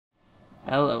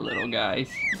Hello, little guys.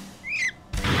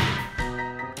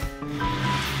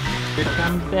 Here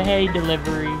comes the hay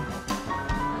delivery.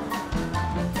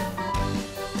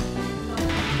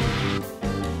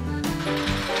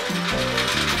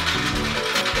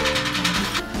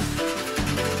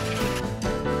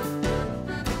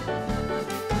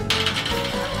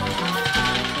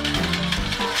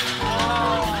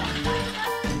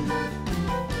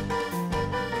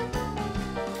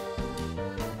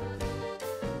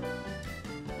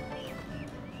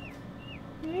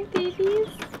 Hi, babies.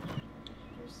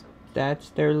 That's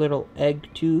their little egg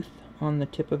tooth on the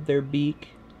tip of their beak.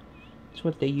 It's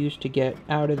what they use to get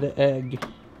out of the egg.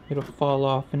 It'll fall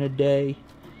off in a day.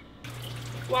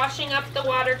 Washing up the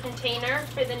water container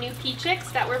for the new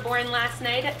peachicks that were born last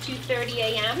night at 2:30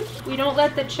 a.m. We don't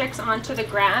let the chicks onto the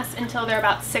grass until they're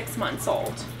about 6 months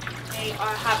old. They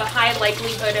have a high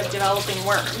likelihood of developing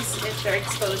worms if they're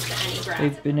exposed to any grass.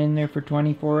 They've been in there for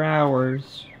 24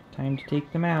 hours. Time to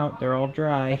take them out. They're all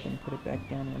dry. And put it back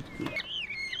down in its coop.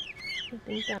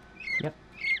 Yep.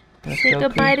 Let's Say go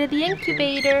goodbye coop. to the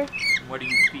incubator. What do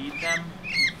you feed them?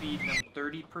 You feed them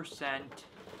 30%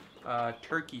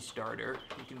 turkey starter.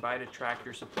 You can buy it at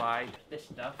Tractor Supply. This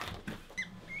stuff.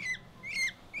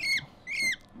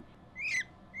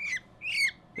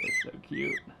 They're so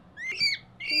cute.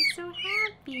 They're so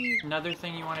happy. Another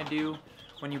thing you want to do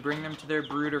when you bring them to their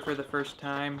brooder for the first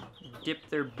time, dip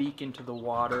their beak into the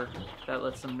water. That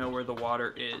lets them know where the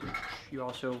water is. You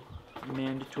also,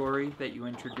 mandatory that you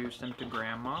introduce them to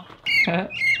grandma. Alright,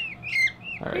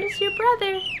 Where's your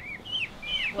brother?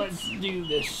 let's do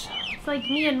this. It's like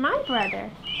me and my brother.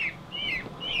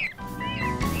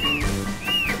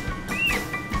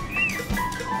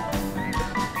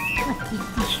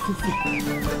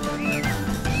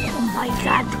 Oh my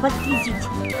God, what is it?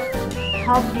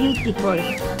 How beautiful.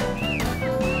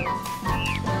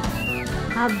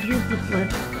 How beautiful.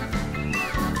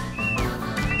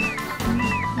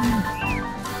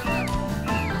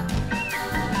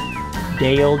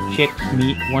 Day-old chicks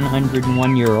meet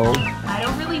 101-year-old. I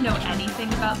don't really know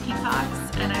anything about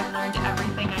peacocks, and I've learned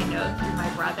everything I know through my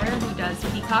brother who does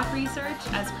peacock research,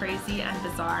 as crazy and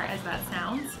bizarre as that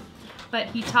sounds. But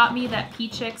he taught me that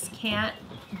peachicks can't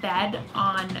bed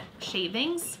on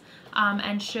shavings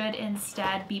and should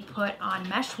instead be put on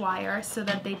mesh wire so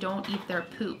that they don't eat their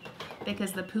poop,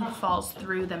 because the poop falls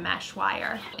through the mesh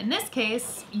wire. In this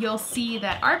case, you'll see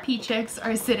that our peachicks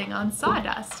are sitting on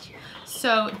sawdust.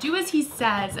 So do as he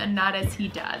says and not as he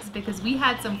does, because we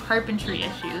had some carpentry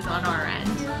issues on our end.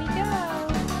 Here we go.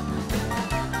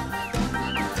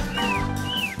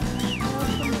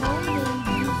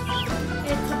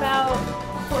 It's about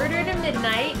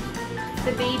 1:45.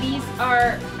 The babies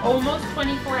are almost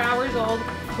 24 hours old.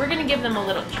 We're gonna give them a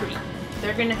little treat.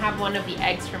 They're gonna have one of the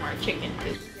eggs from our chicken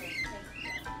coop.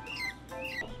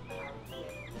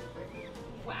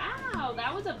 Wow,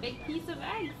 that was a big piece of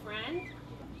egg, friend.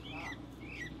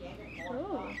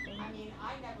 Oh.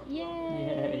 Yay.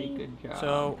 Yay, good job.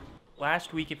 So,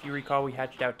 last week, if you recall, we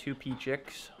hatched out 2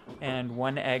 peachicks, and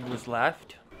 1 egg was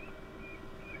left.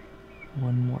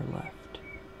 One more left.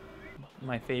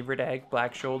 My favorite egg,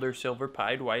 black shoulder, silver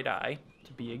pied, white eye,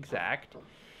 to be exact.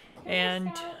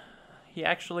 And he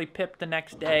actually pipped the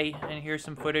next day, and here's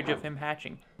some footage of him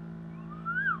hatching.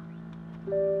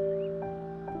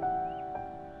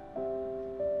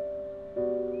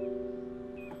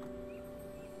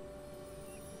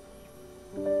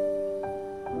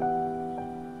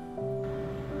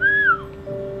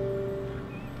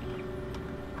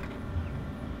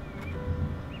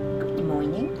 Good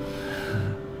morning.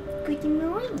 Good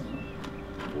morning.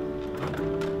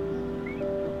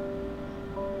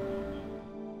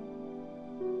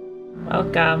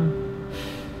 Welcome.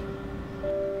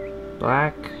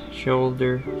 Black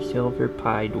shoulder, silver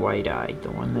pied, white eyed,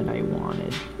 the one that I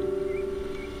wanted.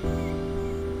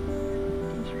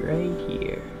 He's right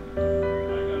here.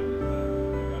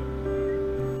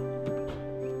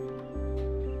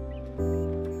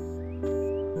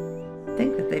 I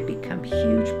think that they become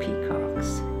huge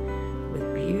peacocks with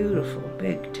beautiful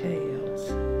big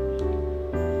tails.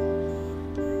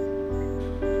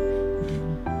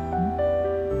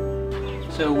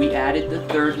 So we added the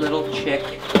 3rd little chick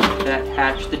that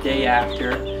hatched the day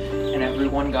after, and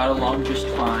everyone got along just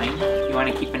fine. You want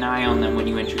to keep an eye on them when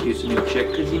you introduce a new chick,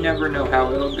 because you never know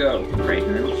how it'll go, right,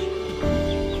 girls?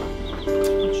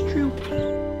 It's true.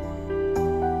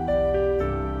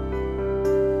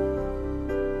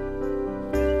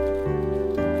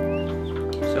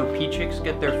 So peachicks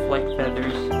get their flight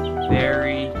feathers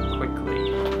very quickly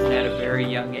and at a very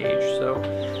young age, so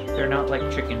they're not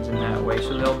like chickens in that way.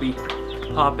 So they'll be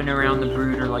popping around the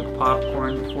brooder like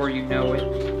popcorn before you know it.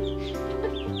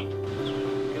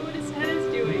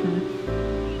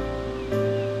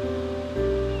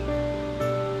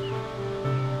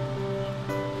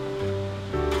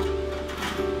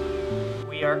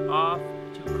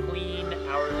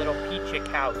 peachick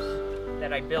house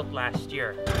that I built last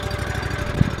year.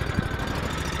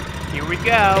 Here we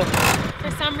go.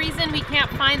 For some reason, we can't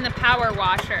find the power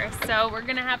washer, so we're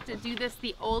gonna have to do this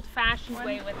the old-fashioned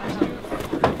way with it.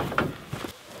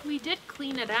 We did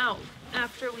clean it out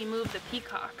after we moved the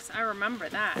peacocks. I remember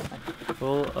that.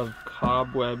 Full of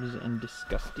cobwebs and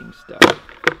disgusting stuff.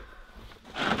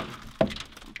 I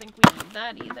don't think we need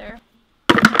that either.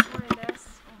 Try this.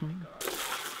 Oh my god.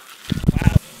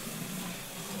 Wow.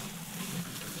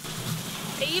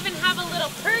 They even have a little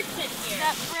perch in here.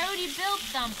 That Brody built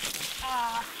them.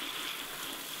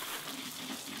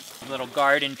 Little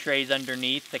garden trays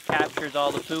underneath that captures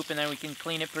all the poop, and then we can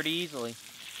clean it pretty easily.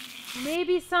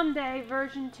 Maybe someday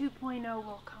version 2.0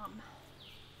 will come.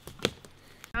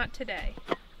 Not today.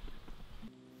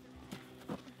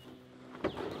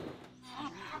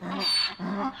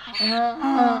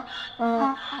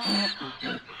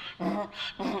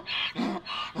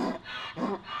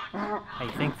 I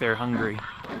think they're hungry.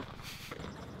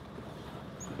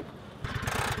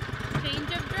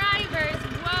 Change of drivers.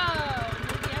 Whoa!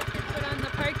 Maybe I should put on the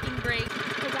parking brake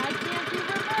because I can't do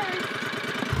reverse.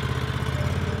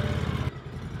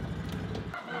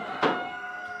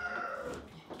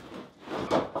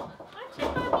 Watch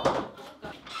it, Bobby.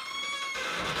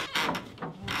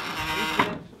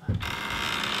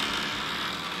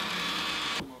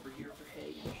 Come over here for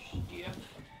hay and stuff.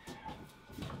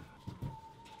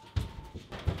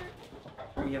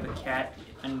 We have a cat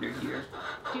under here.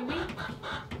 Do we?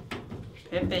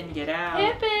 Pippin, get out.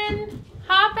 Pippin,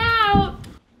 hop out.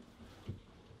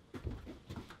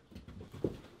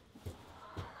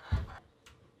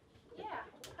 Yeah,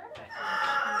 perfect.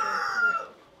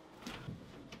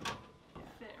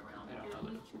 Fit around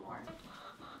your leech more.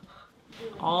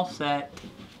 All set.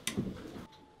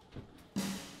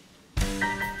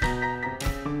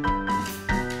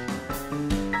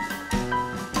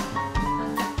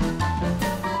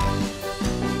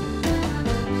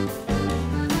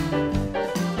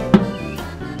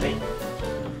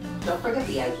 Don't forget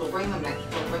the eggs. We'll bring them next.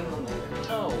 We'll bring them later.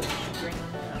 Oh,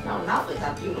 No, not with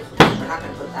that beautiful dish. We're not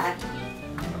going to put that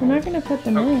in. We're not gonna put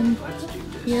them in. let's do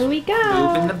this. Here we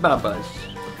go. Moving the bubbas.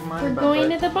 Come on, We're Bubba. going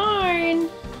to the barn.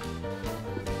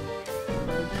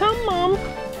 Come, Mom.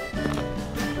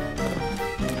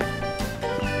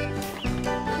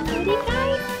 Ready,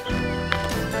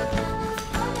 guys?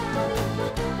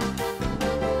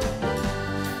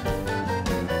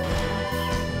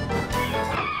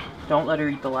 Don't let her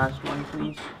eat the last one,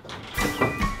 please.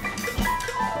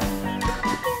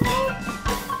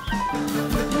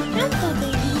 Gentle,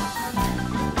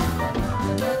 baby.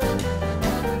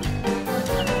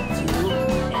 2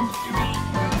 and 3.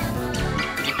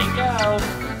 Here we go.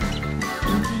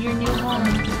 Into your new home.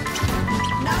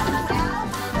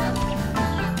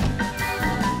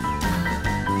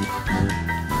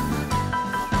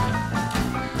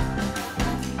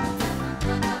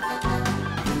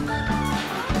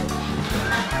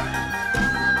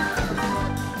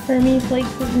 Hermes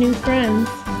likes his new friends.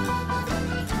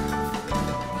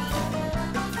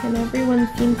 And everyone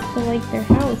seems to like their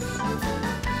house.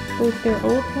 Both their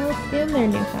old house and their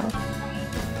new house.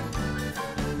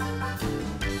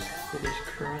 It is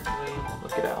currently,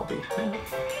 look at Albie.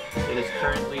 It is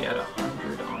currently at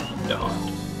 100 on the dot.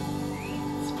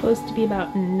 It's supposed to be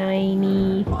about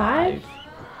 95.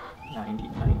 90,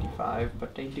 95,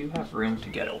 but they do have room to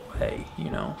get away, you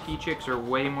know. Peachicks are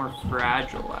way more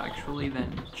fragile, actually,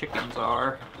 than chickens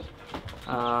are.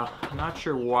 I'm not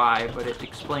sure why, but it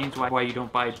explains why you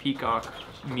don't buy peacock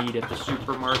meat at the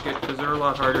supermarket, because they're a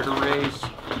lot harder to raise.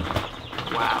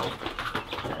 Wow,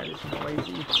 that is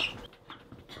noisy.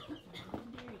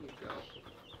 There you go.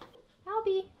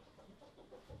 Albie.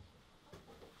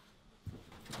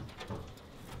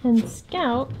 And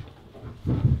Scout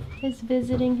is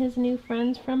visiting his new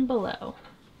friends from below.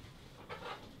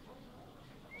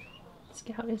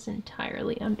 Scout is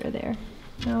entirely under there.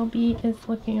 Albie is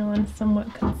looking on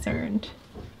somewhat concerned.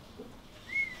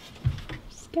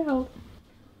 Scout.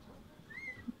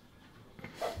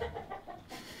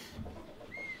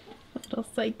 Little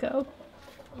psycho.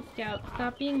 Scout,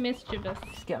 stop being mischievous.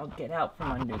 Scout, get out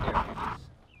from under there,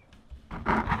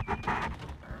 please.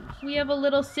 We have a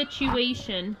little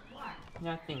situation.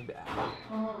 Nothing bad.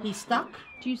 He's stuck?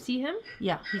 Do you see him?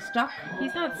 Yeah, he's stuck.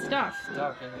 He's not stuck.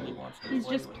 Stuck and then he wants to He's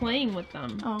play just with playing with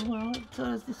them. Oh, well,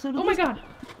 so Oh my god!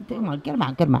 Come on, get him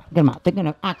out, get him out, get him out. They're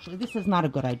gonna, actually, this is not a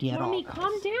good idea at all. Mommy, guys.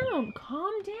 calm down.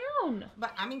 Calm down.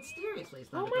 But, I mean, seriously,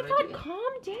 it's not Oh a my good god, idea.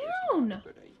 calm down.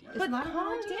 It's But not a good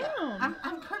calm idea. down.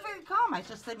 I'm perfectly calm. I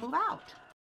just said move out.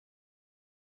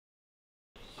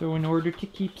 So in order to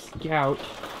keep Scout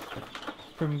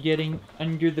from getting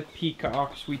under the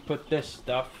peacocks, we put this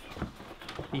stuff,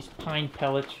 these pine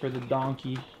pellets for the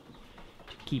donkey,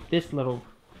 to keep this little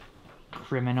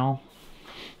criminal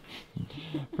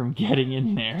from getting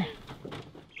in there.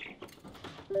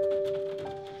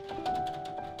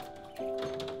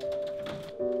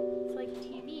 It's like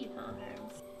TV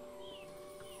times.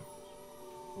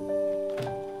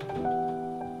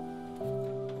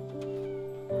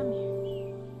 Come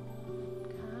here.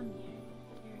 Come here.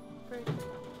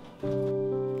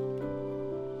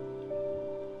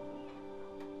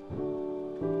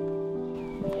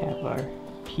 We have our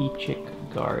peachick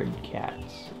guard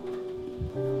cats.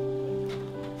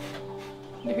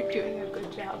 They're doing a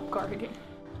good job guarding.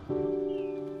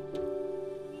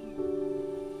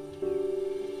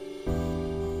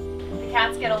 The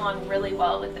cats get along really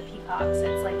well with the peacocks.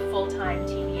 It's like full-time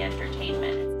TV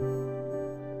entertainment.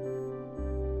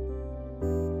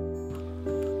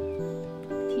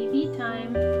 TV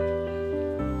time.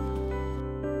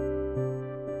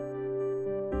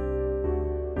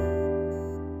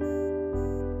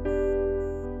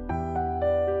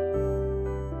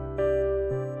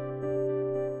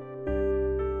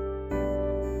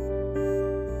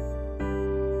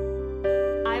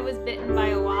 I was bitten by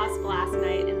a wasp last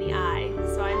night in the eye,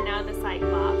 so I'm now the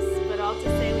Cyclops. But all to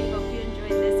say, we hope you enjoyed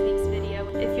this week's video.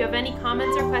 If you have any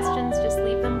comments or questions, just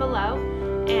leave them below.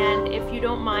 And if you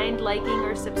don't mind liking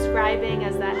or subscribing,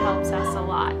 as that helps us a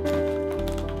lot.